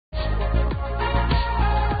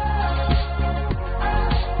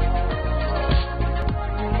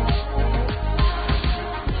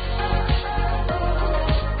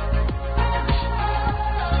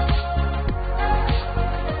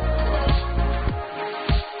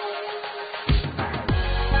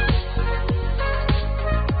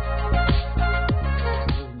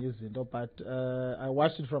but I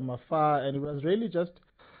watched it from afar, and it was really just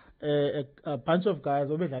a bunch of guys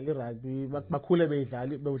obedlala rugby bakhule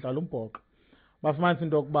bedlala umbhoxo. Bafumanisa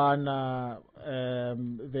into yokubana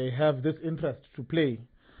they have this interest to play.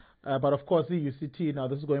 But of course, UCT now,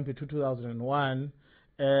 this is going to 2001.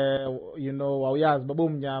 You know, wawuyazi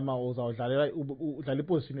babomnyama uzawudlala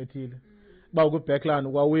iposition ethile. Ba ku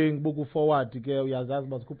backline, wing, buku forward ke uyazazi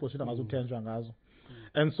bazikho position angazuthenjwa ngazo.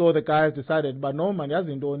 And so the guys decided, but no man,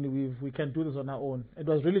 we can do this on our own. It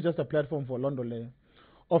was really just a platform for London.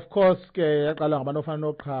 Of course, ke yaqala ngabantu ofana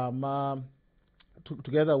noqhama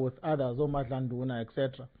together with others, Omadlanduna,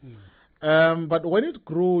 etc. But when it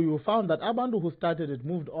grew, you found that abantu who started it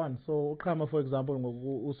moved on. So, Kama, for example,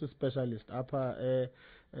 was a specialist, upper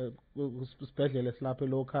specialist,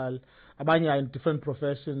 local, abanya in different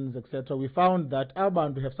professions, etc. We found that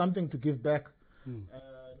abantu have something to give back,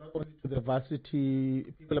 not only to the varsity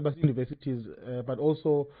people about universities, but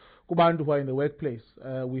also kubantu who are in the workplace.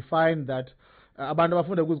 We find that abantu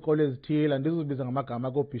abafunda kwizikole ezithile and ndizobiza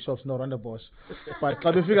ngamagama ko bishops no Rondebosch, but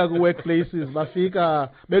xa befika ku workplaces bafika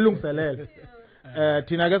belungiselele.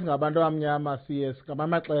 Thina ke singabantu abamnyama siye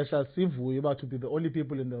ngamaxesha sivuye about to be the only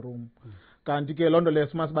people in the room, kanti ke lonto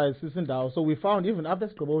lesimasiba sisindawo. So we found even after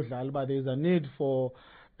sigqiba udlala but there is a need for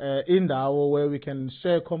indawo where we can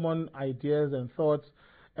share common ideas and thoughts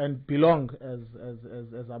and belong as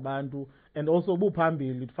abantu, and also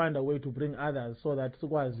buphambili to find a way to bring others so that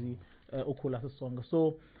sikwazi ukhula sisonke.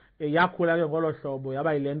 So yakhula ke ngolo hlobo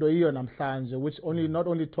yaba yilento iyo namhlanje, which not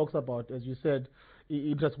only talks about, as you said,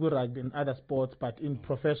 interest with rugby in other sports, but in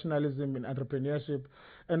professionalism, in entrepreneurship,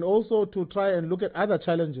 and also to try and look at other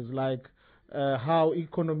challenges like how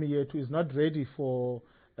economy yethu is not ready for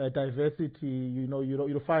diversity. You know,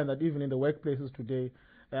 you'll find that even in the workplaces today,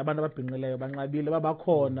 abantu ababhinqileyo banqabile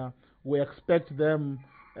babakhona, we expect them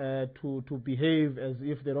to behave as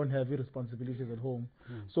if they don't have responsibilities at home.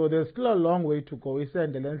 So there's still a long way to go.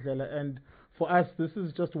 And for us, this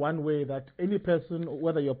is just one way that any person,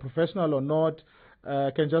 whether you're professional or not,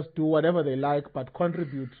 can just do whatever they like, but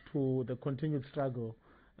contribute to the continued struggle.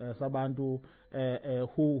 Sabantu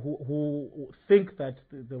who think that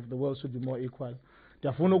the world should be more equal.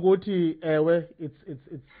 Ndiyafuna ukuthi ewe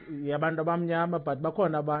it's yabantu abamnyama, but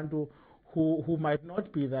bakhona abantu who might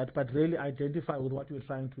not be that, but really identify with what you're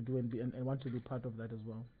trying to do and want to be part of that as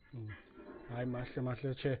well. Hi,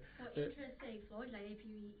 Master Chair. Interesting. So, what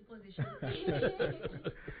position?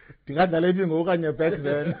 Back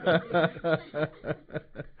then.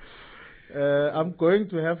 I'm going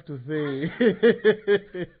to have to say.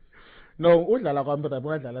 No,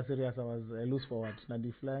 serious. I was a loose forward,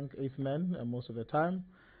 90 flank, 8th man most of the time.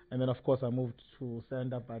 And then, of course, I moved to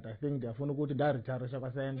stand up, but I think it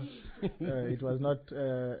was not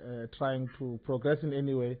trying to progress in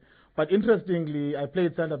any way. But interestingly, I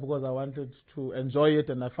played stand up because I wanted to enjoy it,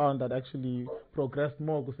 and I found that actually progressed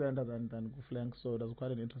more to stand up than flank. So that was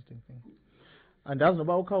quite an interesting thing. And that's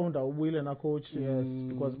about Kaunda, Will and a coach, yes,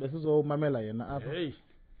 because this is all Mamela. Hey,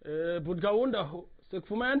 but Kaunda,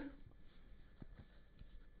 Sekfuman?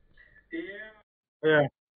 Yeah.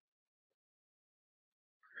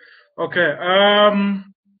 Okay.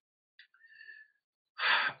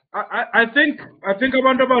 I think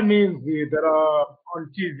abantu abaninzi that are on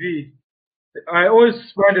TV, I always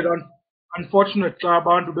find it unfortunate xa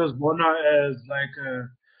abantu bezibona as like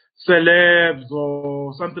celebs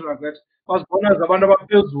or something like that. Bazibona as abantu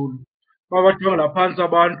abaphezulu, babajonga phantsi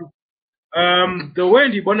abantu. The way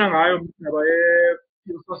ndiyibona ngayo indaba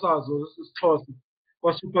yosasazo isiXhosa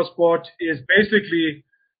for Super Sport is basically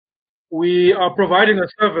we are providing a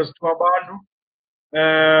service to abantu.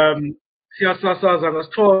 Siyasasaza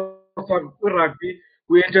ngesiXhosa rugby.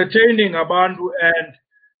 We're entertaining abantu, and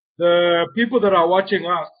the people that are watching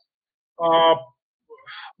us,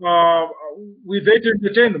 we there to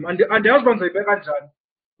entertain them. And the husbands are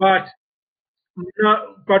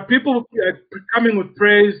but people coming with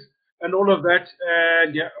praise and all of that,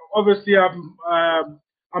 and yeah, obviously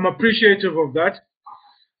I'm appreciative of that.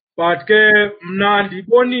 But mna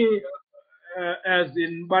ndiboni as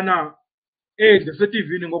in bana the city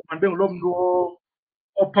viewing of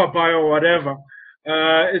or whatever.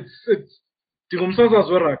 It's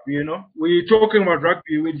rugby, you know. We're talking about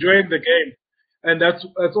rugby, we're enjoying the game, and that's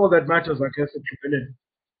all that matters, I guess, at Jubilee.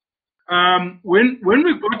 When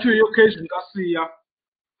we got to the occasion last year,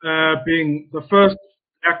 being the first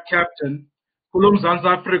black captain,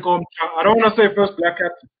 Africa, I don't want to say first black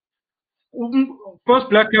captain. First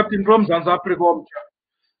black captain from Zanzibar.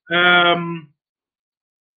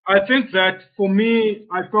 I think that for me,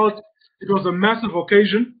 I felt it was a massive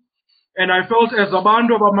occasion, and I felt as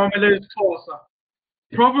Abantu Bamamele Xhosa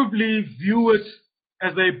probably view it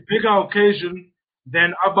as a bigger occasion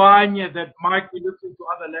than abanye that might be listening to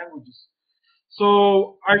other languages.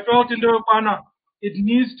 So I felt in the it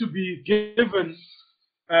needs to be given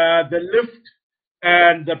the lift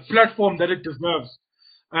and the platform that it deserves.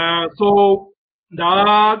 So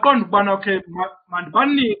ndaqonda ukubana okay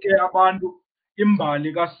mandibanike abantu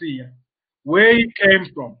imbali kaSiya, where he came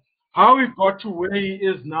from, how he got to where he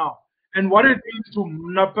is now, and what it means to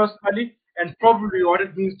mna personally, and probably what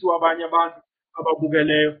it means to abanye abantu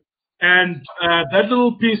ababukeleyo. And that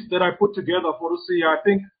little piece that I put together for Usiya, I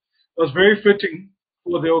think, was very fitting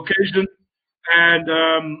for the occasion. And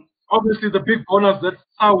obviously the big bonus that's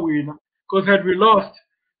how we, because had we lost,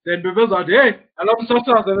 then we was hey, I love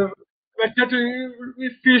Xhosa, we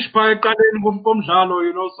fish by pomdlalo,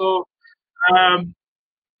 you know. So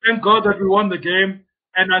thank God that we won the game,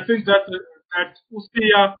 and I think that that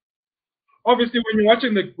Usiya, obviously when you watch the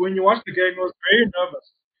game, he was very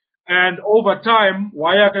nervous, and over time,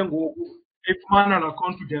 why I can go, it's man and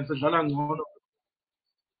confidence edlala ngcono.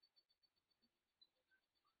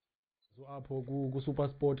 Apho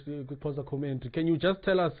ku-SuperSport, Xhosa Commentary. Can you just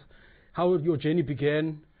tell us how your journey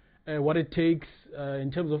began, what it takes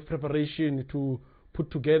in terms of preparation to put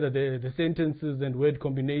together the sentences and word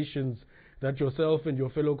combinations that yourself and your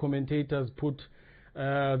fellow commentators put,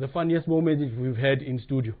 the funniest moments we've had in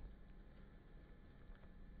studio?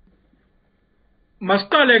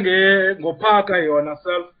 Masiqale ngoParker yona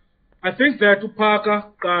self. I think that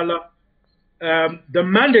uParker qala the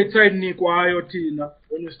mandate sayinikwayo thina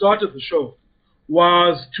when we started the show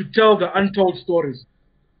was to tell the untold stories.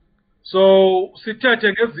 So sithethe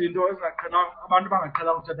ngezinto abantu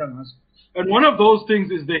bangaqhela ukuthetha ngazo. And one of those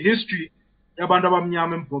things is the history yabantu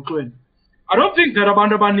abamnyama embhoxweni. I don't think that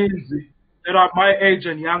abantu abaninzi that are my age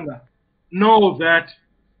and younger know that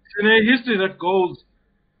in a history that goes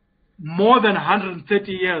more than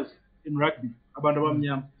 130 years in rugby, abantu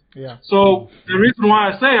abamnyama. Yeah. So the reason why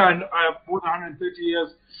I say I have more than 130 years,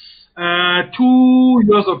 2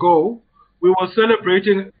 years ago, we were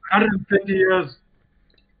celebrating 130 years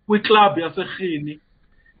with club Yasekhini.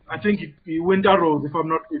 I think it Winter Rose, if I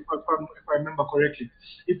remember correctly.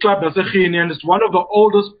 It's club Yasekhini, and it's one of the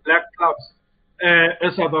oldest black clubs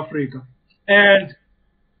in South Africa. And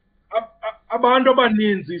abantu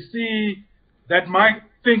abaninzi see that might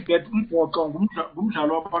think that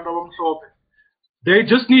ngumdlalo wabantu abamhlophe. They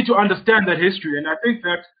just need to understand that history, and I think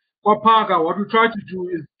that for Parker, what we try to do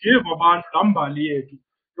is give abantu lambali yethu.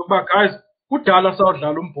 Yokuba guys, kudala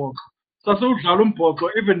sawudlala umbhoxo. Sasudlala umbhoxo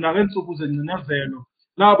even nangeentsuku zengcinezelo.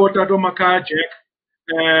 Nabo Tato Makaya Jack,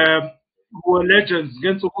 who were legends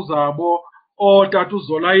ngeentsuku zabo, or Tatu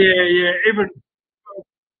Zola Yeye, even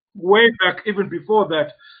way back, even before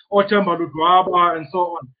that, or Themba Ludwaba, and so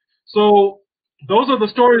on. So those are the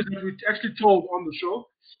stories that we actually told on the show.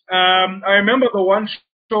 I remember the one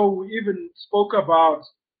show we even spoke about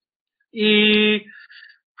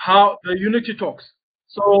how the Unity Talks.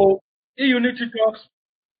 So Unity Talks,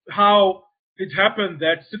 how it happened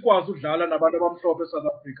that Sikwazi udlala nabantu abamhlophe South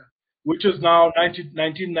Africa, which is now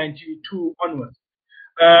 1992 onwards.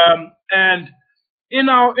 And in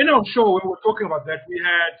our show, when we were talking about that, we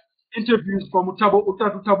had interviews from Utatu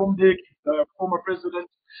Mbeki, the former president.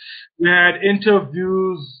 We had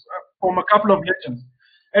interviews from a couple of legends.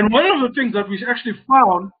 And one of the things that we actually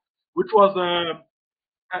found, which was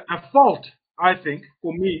a fault, I think,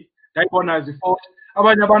 for me, as a fault,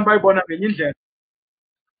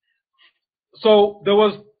 so we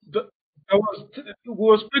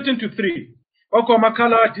were split into three.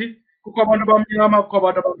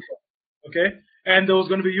 Okay? And there was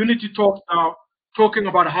going to be unity talks now, talking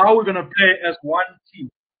about how we're going to play as one team.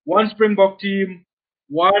 One Springbok team,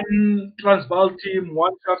 one Transvaal team,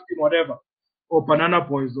 one Trust team, whatever. Or Banana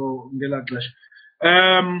Boys or Ngela Clash.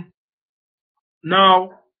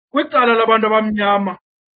 Now, we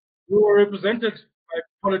were represented by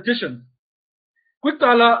politicians. They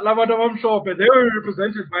were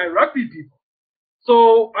represented by rugby people.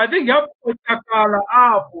 So I think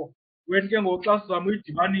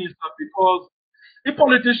because the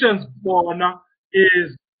politicians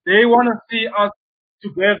is they want to see us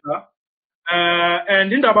together.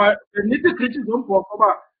 And in the nitty-gritty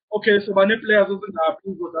okay, so many players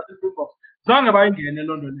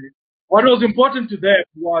what was important to them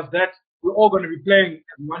was that we're all going to be playing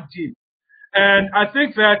as one team. And I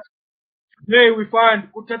think that today we find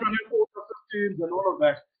teams and all of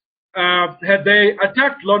that. Had they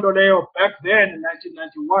attacked Londoneo back then in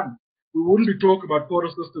 1991, we wouldn't be talking about quarter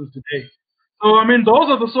systems today. So, I mean, those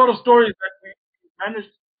are the sort of stories that we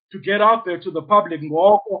managed to get out there to the public. And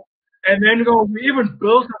then we even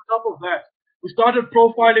built on top of that. We started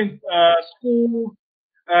profiling schools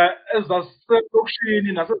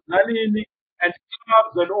ezaselokishini nasezilalini and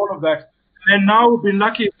clubs and all of that. And now we've been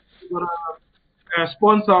lucky to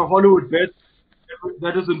sponsor Hollywood Bet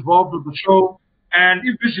that is involved with the show. And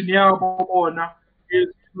vision is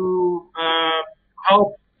to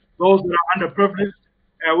help those that are underprivileged,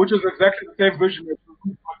 which is exactly the same vision that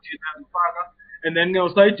we have. And then go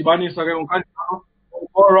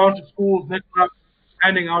around to schools,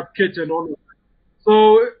 handing out kits and all of that.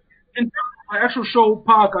 So in terms of the actual show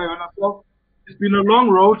park, it's been a long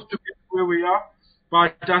road to get where we are,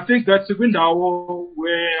 but I think that's a window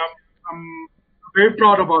where I'm very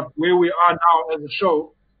proud about where we are now as a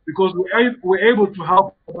show, because we're able to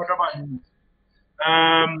help whatever needs.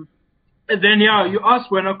 And then you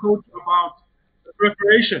asked when I coach about the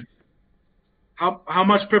preparation, how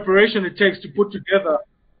much preparation it takes to put together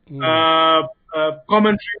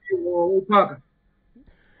commentary or upaka.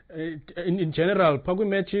 In general, Pagu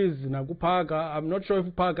matches, Nagupaga, I'm not sure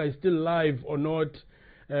if Paga is still live or not.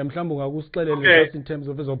 Just in terms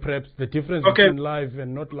of preps, the difference between live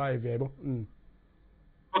and not live.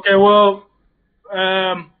 Okay, well,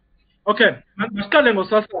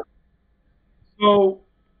 so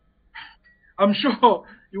I'm sure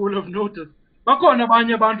you will have noticed. Bakona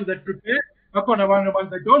abanye abantu that prepare, bakona abanye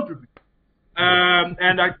abantu that don't prepare.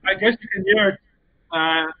 And I guess you can hear it,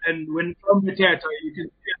 and when from the theater, you can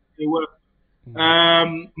see it, they work.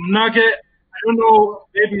 Mnake, I don't know,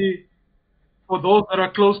 maybe for those that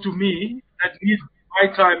are close to me, that need my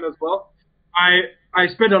time as well. I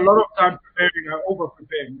spend a lot of time preparing, over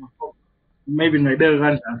preparing. Maybe my day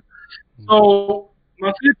runs out. So,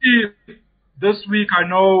 this week I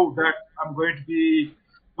know that I'm going to be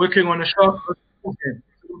working on a Sharks game.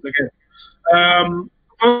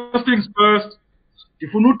 First things first,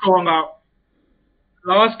 if you know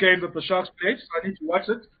the last game that the Sharks played, so I need to watch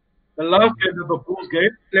it. The last game that the Bulls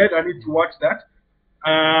played, I need to watch that.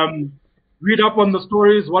 Read up on the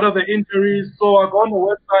stories, what are the injuries. So I go on the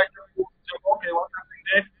website, okay, what's happening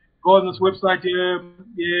there? Go on this website here,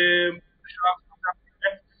 Sharks, what's happening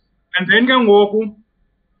there? And then can walk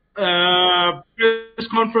press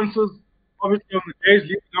conferences, obviously on the days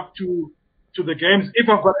leading up to the games. If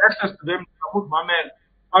I've got access to them, I put my man.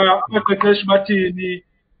 So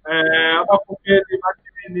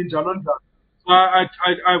I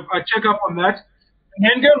check up on that. And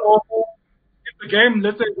then if the game,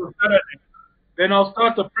 let's say it was Saturday, then I'll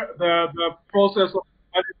start the process of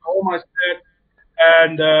all my stats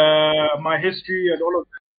and my history and all of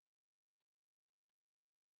that.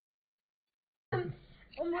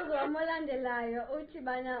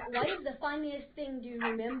 What is the funniest thing do you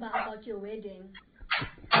remember about your wedding?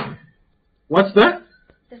 What's that?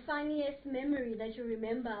 The funniest memory that you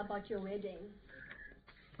remember about your wedding.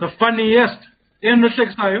 The funniest? In the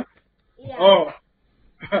sex style? Yeah. Oh.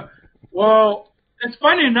 Well, it's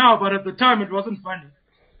funny now, but at the time it wasn't funny.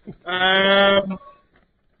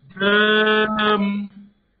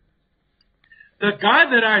 The guy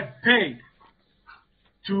that I'd paid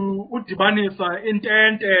to Utibanisa,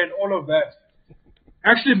 intent and all of that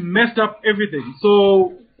actually messed up everything.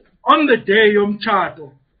 So on the day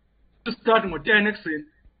Chato, starting with 10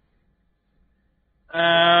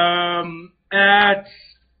 at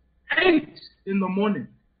 8 in the morning,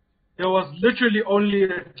 there was literally only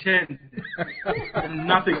a 10 and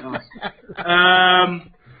nothing else.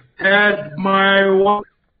 Had my wife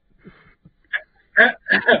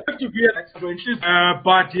to be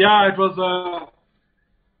but yeah, it was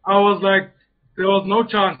I was like, there was no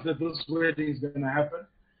chance that this wedding is going to happen.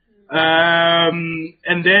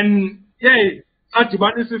 And then,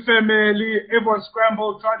 Atibanisi family, everyone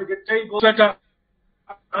scrambled, tried to get tables set up.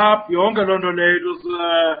 It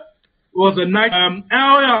was a night.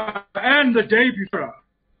 And the day before,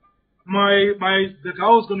 the guy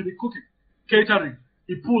was going to be cooking, catering.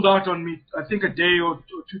 He pulled out on me, I think a day or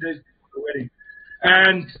 2 days before the wedding.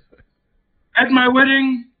 And at my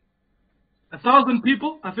wedding, 1,000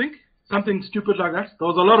 people, I think, something stupid like that. There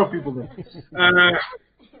was a lot of people there.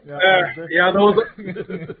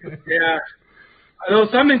 There was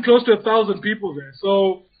something close to 1,000 people there.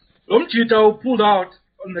 So Lomchita pulled out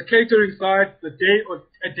on the catering side a day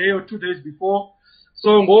or 2 days before.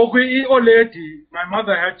 So my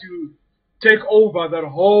mother had to take over that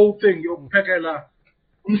whole thing.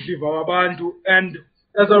 And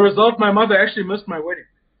as a result, my mother actually missed my wedding.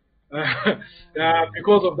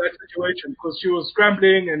 Because of that situation, because she was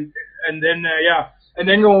scrambling and then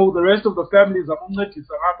the rest of the families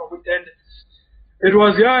it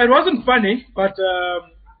wasn't funny, but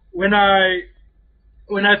when I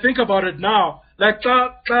think about it now, like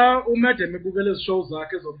shows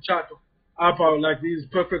like these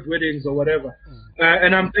perfect weddings or whatever,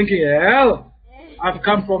 and I'm thinking, hell, I've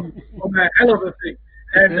come from a hell of a thing.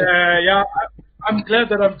 And yeah, I'm glad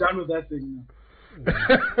that I'm done with that thing now.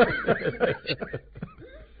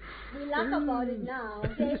 We laugh about it now.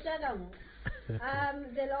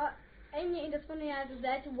 Enye into funyazi is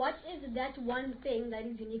that what is that one thing that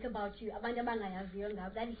is unique about you? Abantu abangayaziyo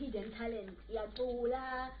ngabo, that hidden talent.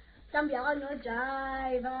 Iyacula, mhlawumbe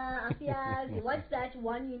uyakwazi-jiva, asiyazi. What's that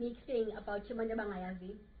one unique thing about you abantu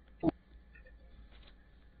abangayaziyo?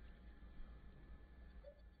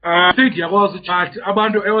 I think yakwazi ujaji.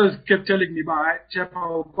 Abantu always kept telling me, Chef,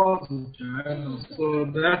 awukwazi ujaji. So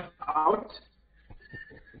that's out.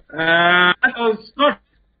 It's not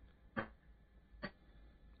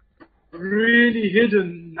really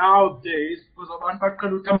hidden nowadays because abantu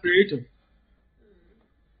baqala ukuthi creative.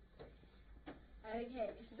 Okay,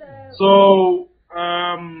 so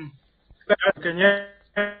can you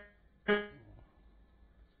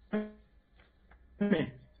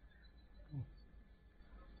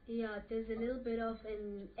yeah, there's a little bit of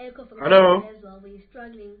an echo from Hello? as well. We're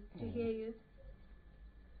struggling to hear you.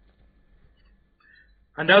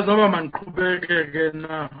 And that's over man again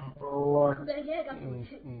now. Or what?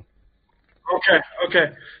 Okay.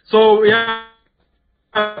 So yeah,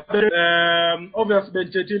 obviously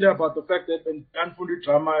been chatting about the fact that I'm done fully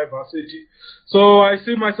drama varsity. So I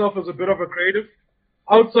see myself as a bit of a creative.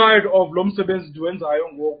 Outside of Lomsebenzi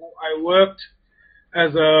Dwenzayo ngoku, I worked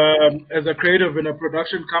as a creative in a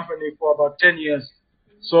production company for about 10 years.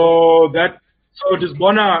 So this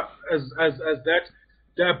bona as that.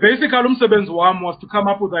 The basic Lomsebenzi one was to come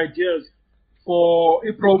up with ideas for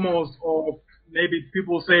promos or maybe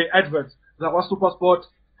people say adverts. That was Supersport,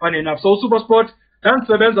 funny enough. So Supersport, then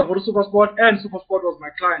Sebenza for Supersport, and Supersport was my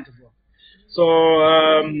client as well. So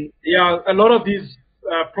yeah, a lot of these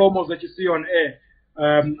promos that you see on air,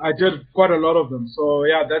 I did quite a lot of them. So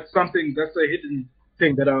yeah, that's a hidden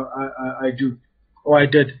thing that I do, or I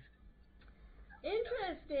did.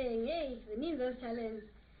 Interesting. Hey, it means those talents.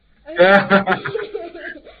 Okay.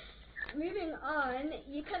 Moving on,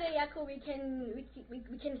 Yako, we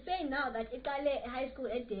can say now that it's high school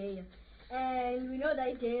at Dale, and we know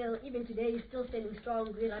that Dale even today is still standing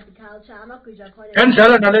strong with rugby culture.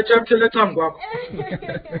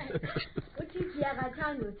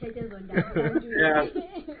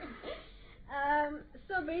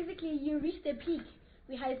 So basically, you reached the peak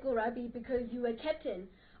with high school rugby because you were captain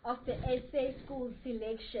of the SA school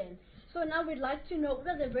selection. So now we'd like to know, it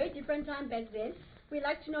was a very different time back then. We'd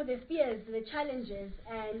like to know the fears, the challenges,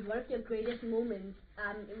 and what are your greatest moments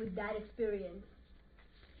with that experience?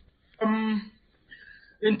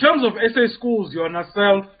 In terms of SA schools,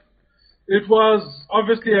 yourself, it was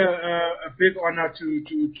obviously a big honor to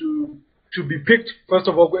be picked, first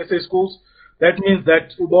of all, for SA schools. That means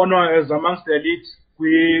that Ubono is amongst the elite,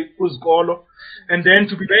 and then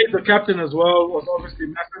to be made the captain as well was obviously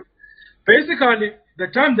massive. Basically, the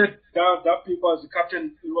time that people was the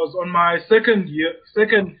captain, it was on my second year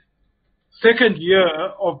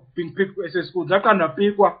of being picked for SA school. That kind of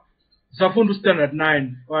people, Safundu standard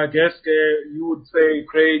 9, or I guess you would say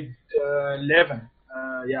grade 11.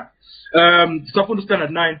 Yeah, Safundu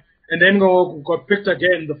standard 9, and then got picked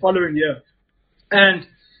again the following year. And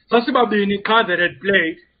Sasiba being a car that had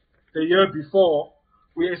played the year before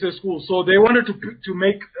with SA school, so they wanted to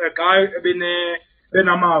make a guy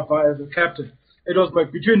Benamava as a captain. It was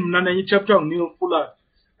like between Mnananyi Chapter and Neil Fuller.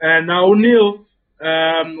 And now Neil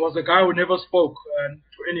was a guy who never spoke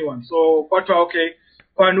to anyone. So, okay,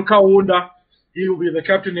 Kaunda, he will be the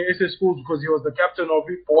captain in SA schools because he was the captain of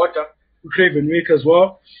Water, Craven Week as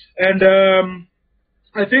well. And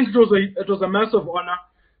I think it was a massive honor.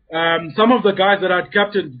 Some of the guys that I'd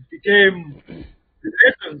captained became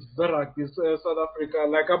legends in South Africa,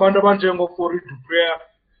 like Abandabanjengo Fori Dupré.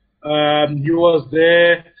 He was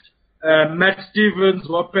there. Matt Stevens,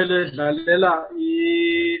 Wapele, Lalela,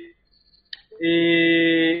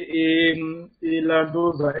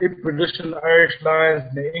 Landoza, British and Irish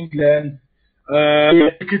Lions, the England.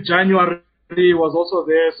 January was also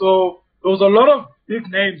there. So there was a lot of big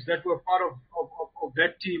names that were part of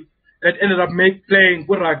that team that ended up playing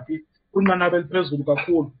good rugby.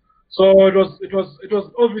 So it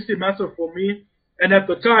was obviously massive for me. And at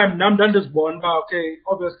the time, Namdanda's born. Okay,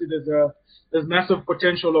 obviously there's massive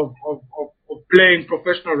potential of playing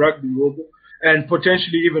professional rugby and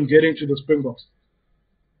potentially even getting to the Springboks.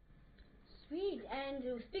 Sweet. And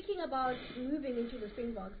speaking about moving into the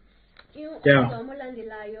Springboks, Yeah.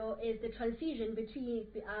 is the transition between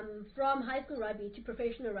from high school rugby to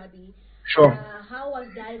professional rugby. Sure. How was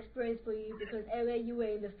that experience for you? Because you were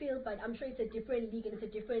in the field, but I'm sure it's a different league and it's a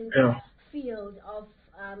different field of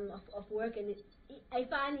of work, and I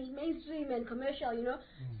find it mainstream and commercial, you know.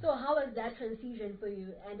 So how was that transition for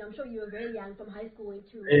you? And I'm sure you were very young, from high school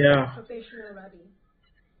into professional rugby.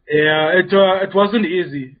 Yeah, it wasn't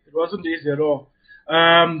easy. It wasn't easy at all.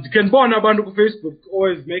 You can go on abantu on Facebook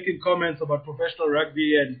always making comments about professional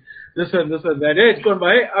rugby and this and that. Hey, it's gone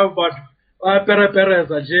by about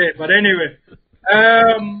but anyway,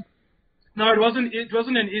 no, it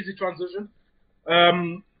wasn't an easy transition.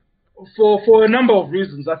 For a number of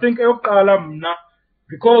reasons. I think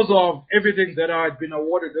because of everything that I had been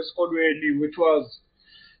awarded this Onward, which was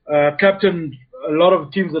captain a lot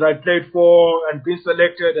of teams that I played for and been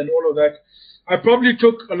selected and all of that, I probably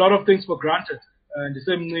took a lot of things for granted. And the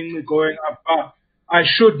same thing going up, I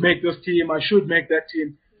should make this team, I should make that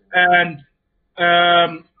team. And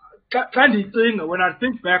when I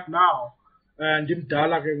think back now, and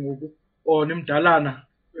or Nimdalana,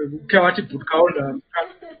 I'm trying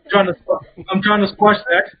to squash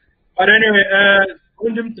that. But anyway,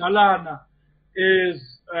 Nimdalana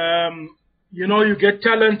is, you know, you get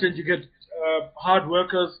talent and you get hard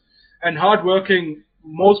workers, and hard working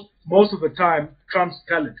most of the time trumps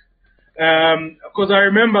talent. Because I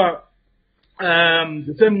remember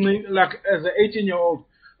the same thing, like as an 18-year-old,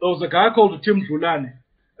 there was a guy called Tim Dulane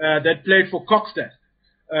that played for Cockstead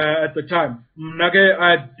at the time.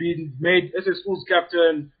 I'd been made SS Schools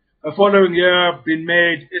captain. The following year, been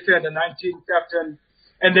made SA under 19 captain,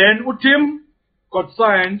 and then Tim got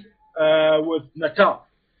signed with Natal.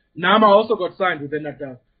 Nama also got signed with the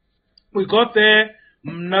Natal. We got there.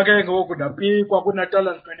 Natal and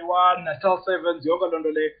 21, Natal 7s,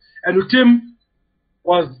 and Tim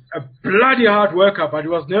was a bloody hard worker, but he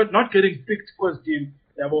was not getting picked for his team.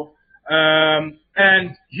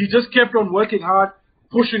 And he just kept on working hard,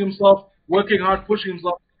 pushing himself, working hard, pushing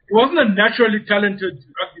himself. He wasn't a naturally talented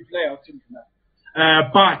rugby player,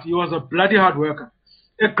 but he was a bloody hard worker.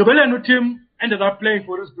 Tim ended up playing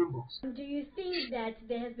for the Springboks. Do you think that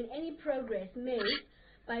there has been any progress made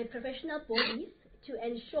by professional bodies to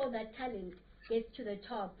ensure that talent gets to the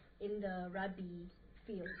top in the rugby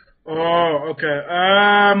field? Oh, okay.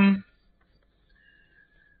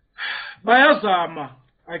 Bayazama,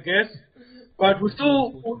 I guess, but we're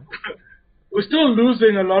still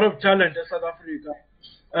losing a lot of talent in South Africa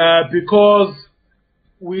because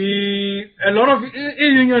a lot of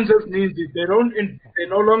unions needs it. They're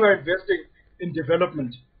no longer investing in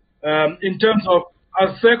development in terms of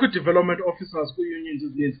as circuit development officers for unions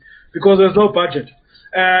needs, because there's no budget.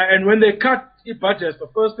 And when they cut budgets, the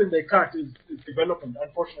first thing they cut is development,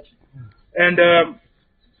 unfortunately. And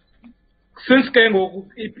since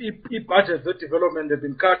budgets, the development have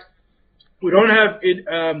been cut, we don't have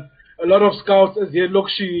a lot of scouts as yet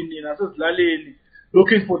looking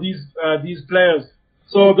for these players.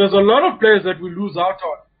 So there's a lot of players that we lose out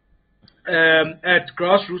on at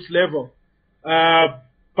grassroots level.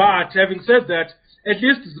 But having said that, at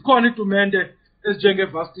least Zikhona Itumente is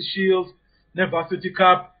Varsity Shields, Varsity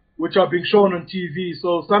Cup, which are being shown on TV.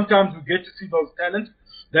 So sometimes we get to see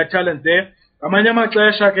that talent there. Amanye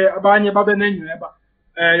amaxesha ke abanye babe nenyhweba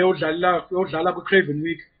yodlala ku-Craven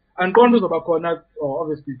Week. And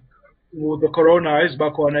obviously with the corona is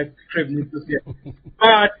back on Craven Week this year.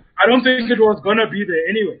 But I don't think it was gonna be there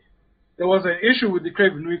anyway. There was an issue with the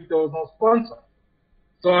Craven Week. There was no sponsor.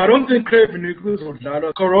 So I don't think Craven Week was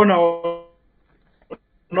corona or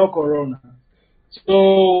no corona.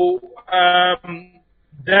 So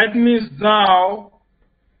that means now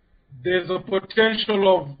there's a potential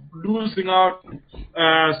of losing out.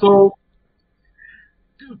 So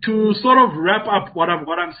to sort of wrap up what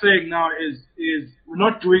I'm saying now is we're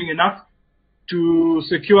not doing enough to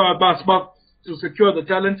secure the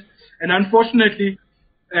talent, and unfortunately,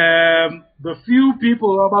 the few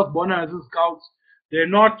people about Bona as scouts, they're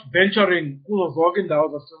not venturing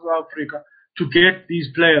South Africa to get these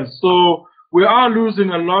players. So we are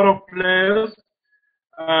losing a lot of players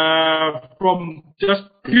from just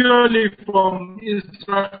purely from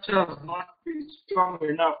structures not being strong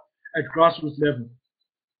enough at grassroots level.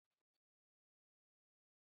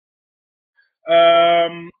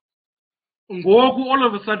 All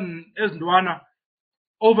of a sudden, as Ndwana,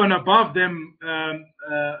 over and above them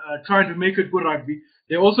trying to make it good rugby,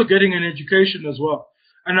 they're also getting an education as well.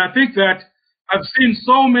 And I think that I've seen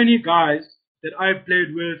so many guys that I've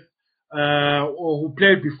played with or who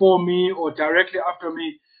played before me or directly after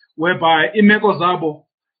me, whereby imeko zabo,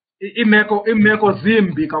 imeko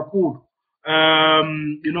zimbi kakhulu.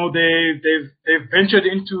 You know, they've ventured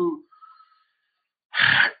into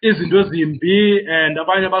izinto ezimbi and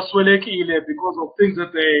abanye baswelekile because of things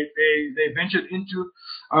that they ventured into.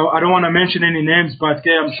 I don't want to mention any names, but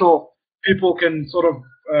I'm sure people can sort of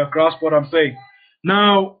grasp what I'm saying.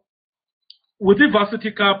 Now, with the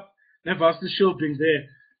Varsity Cup and Varsity Shield being there,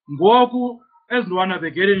 Ngoku, as Luana,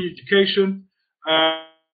 they get an education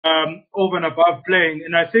over and above playing.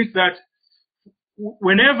 And I think that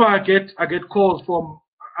whenever I get calls from,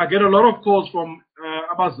 I get a lot of calls from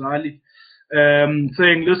Abazali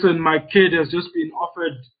saying, listen, my kid has just been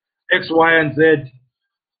offered X, Y, and Z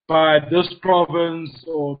by this province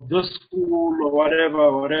or this school or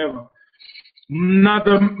whatever. Now,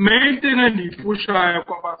 the main thing I need to push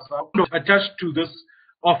attached to this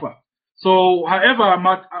offer. So, however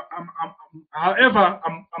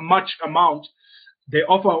much amount they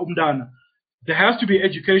offer Umdana, there has to be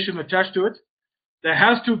education attached to it. There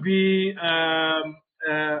has to be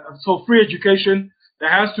so free education. There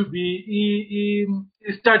has to be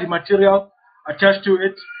study material attached to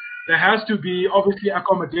it. There has to be obviously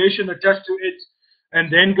accommodation attached to it,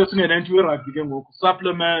 and then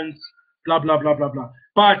supplements, blah blah blah blah blah.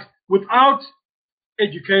 But without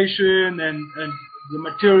education and the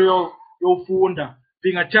material yofunda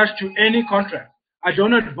being attached to any contract, I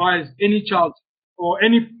don't advise any child or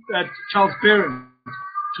any child's parent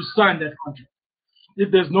to sign that contract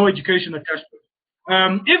if there's no education attached to it.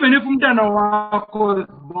 Even if umntana wakho is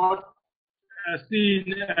not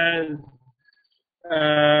seen as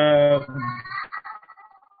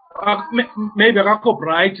maybe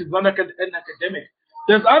bright, is not an academic.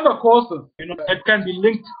 There's other courses, that can be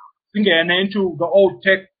linked into the old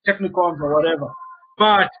technicons or whatever.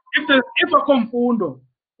 But if a confundo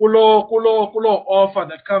kulo offer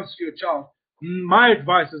that comes to your child, my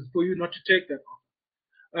advice is for you not to take that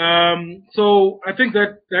offer. So I think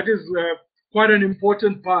that is quite an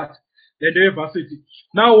important part, the varsity.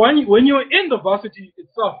 Now, when you're in the varsity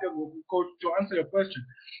itself, to answer your question,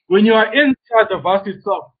 when you are inside the varsity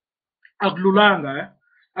itself, aglulanga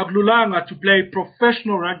to play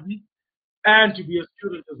professional rugby and to be a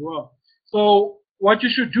student as well. So what you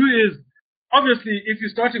should do is, obviously, if you're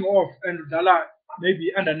starting off and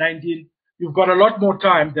maybe under 19, you've got a lot more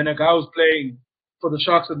time than a guy who's playing for the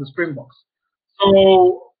Sharks and the Springboks.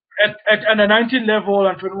 So at under 19 level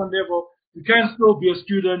and 21 level, you can still be a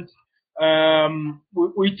student. You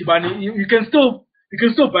can still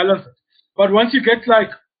balance it. But once you get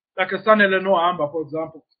like a son Eleanor Amba, for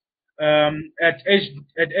example, at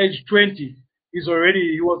age 20, he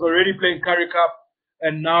was already playing Currie Cup,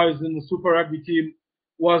 and now he's in the Super Rugby team.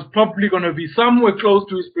 Was probably going to be somewhere close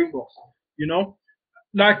to his Springboks,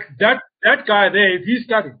 like that guy there. If he's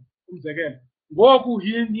studying again,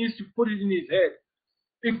 he needs to put it in his head.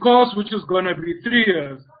 The course, which is going to be 3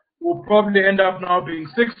 years, will probably end up now being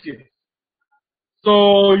 6 years.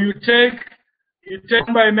 So you take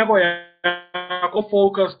by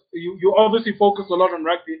focused. You obviously focus a lot on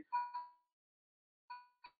rugby,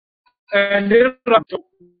 and then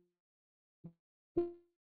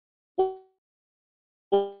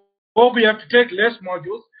we have to take less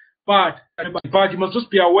modules, but you must just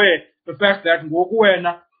be aware the fact that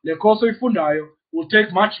the course will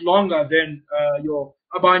take much longer than your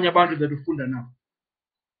abanye bantu that ufunda now.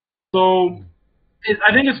 So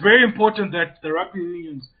I think it's very important that the rugby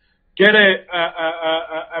unions get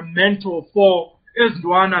a mentor for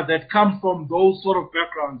Isndwana that come from those sort of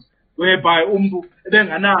backgrounds, whereby then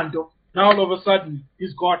Anando, now all of a sudden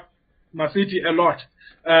he's got Masiti a lot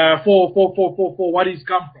for what he's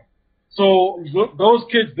come from. So those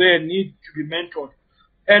kids there need to be mentored,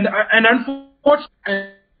 and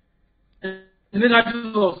unfortunately, and then I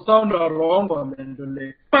just will sound wrong,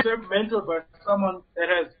 mentored by someone that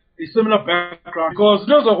has a similar background, because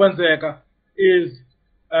those of Wenzeka is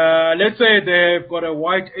let's say they've got a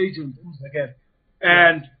white agent again,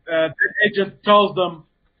 and that agent tells them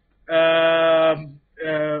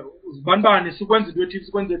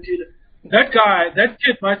that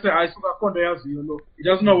kid might say, he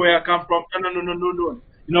doesn't know where I come from.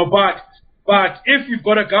 No. But if you've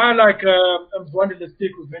got a guy like Mzwande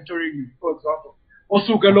Lestik who's mentoring you, for example,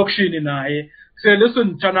 Osuka Lokshini nae, say,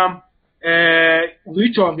 listen, Chanam,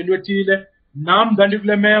 uyijonge into ethile, nam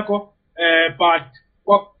ndandikule meko, but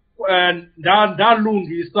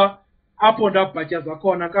ndalungisa apho ndabhatyaza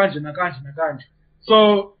khona kanje nakanje.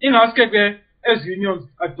 So ingaske ke as unions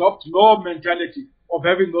adopt law mentality of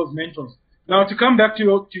having those mentors. Now to come back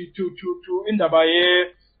to indaba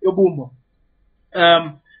yobumbo,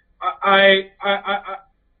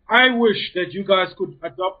 I wish that you guys could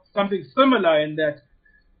adopt something similar in that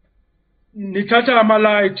Nitata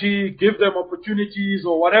Amalaiti, give them opportunities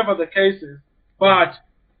or whatever the case is, but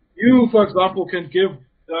you, for example, can give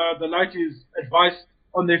the Lighties advice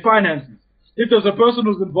on their finances. If there's a person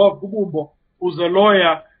who's involved, who's a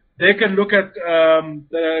lawyer, they can look at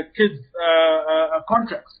the kids'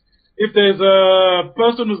 contracts. If there's a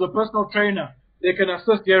person who's a personal trainer, they can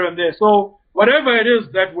assist here and there. So whatever it is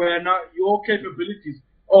that were now your capabilities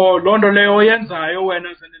or londo leyo yenzayo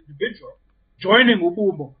wena as an individual, joining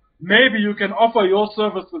Ubumbo, maybe you can offer your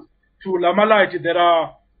services to Lamalaiti that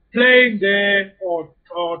are playing there or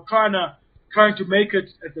trying to make it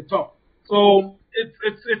at the top. So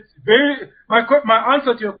it's very my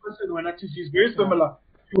answer to your question when is very similar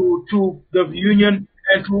to the union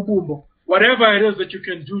and to Ubumbo. Whatever it is that you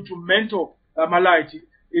can do to mentor Malaiti,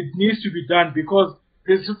 it needs to be done because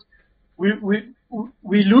we're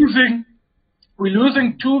losing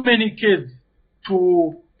too many kids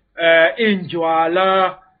to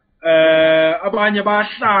injwala, abanye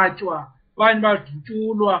bahlatywa, abanye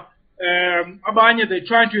badutshulwa, abanye they're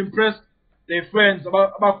trying to impress their friends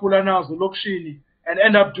abakhula nazo lokishini and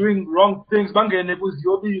end up doing wrong things, bangene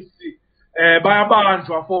kuziyobisi,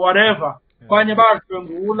 bayabanjwa for whatever, abanye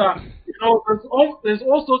badlwengula. You know, there's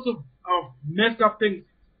all sorts of messed up things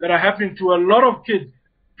that are happening to a lot of kids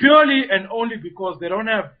purely and only because they don't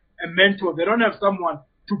have a mentor, they don't have someone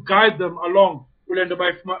to guide them along.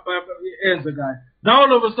 Now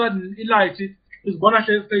all of a sudden, Elites is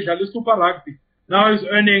super rugby. Now he's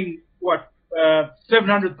earning what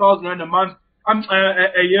 700,000 a month,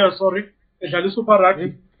 a year. Sorry, super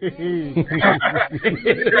rugby.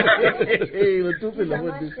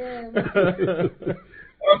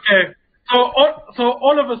 Okay, so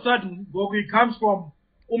all of a sudden, Bogi comes from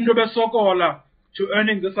Sokola to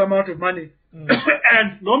earning this amount of money,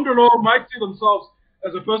 and Nomdolo might see themselves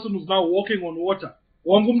as a person who's now walking on water.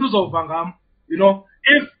 You know,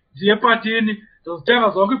 if Ziepatini does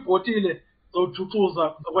tell so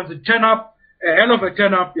when they turn up, a hell of a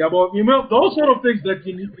turn up, yeah, but you know, those sort of things that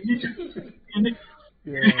you need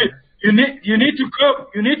to curb.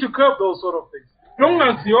 You need to curb those sort of things. Long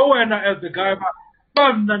as you're as the guy,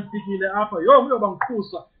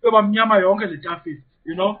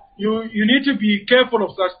 you know, you need to be careful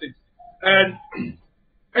of such things, and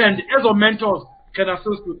as our mentors can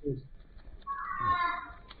assist with this.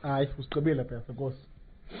 Hayi usigqibile phela Nkosi.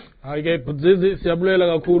 Hayi ke Bhudzizi siyabulela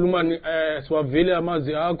kakhulu mani siwavile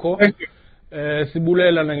amazi akho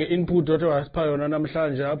sibulela nange input othe wasipha yona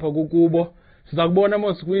namhlanje apha kukubo siza kubona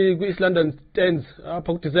mos kwi East London stands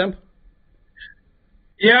apha ku December.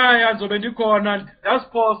 Yeah, nzobe ndikhona. That's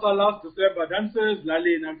Paul's last December. Then says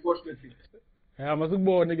Lalin, unfortunately. Yeah,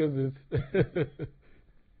 masikubone ke zisi.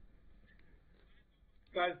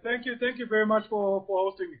 Guys, thank you very much for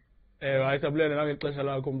hosting me. Ayisabulele nangexesha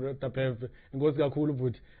lakho mntapeve. Inkosi kakhulu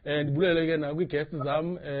futhi. Ndibulele ke na kwi guests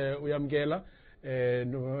zam uyamkela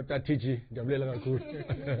no Tatiji ndiyabulela kakhulu.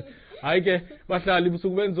 Hayi ke bahlali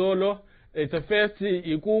busuku benzolo. It's a first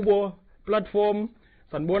ikubo platform.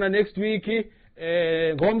 Sanibona next week.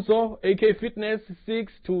 Ngomso AK Fitness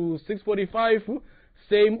 6 to 6:45.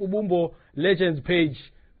 Same Ubumbo Legends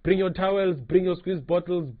page. Bring your towels, bring your squeeze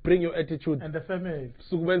bottles, bring your attitude. And the family.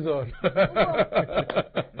 Suku benzolo.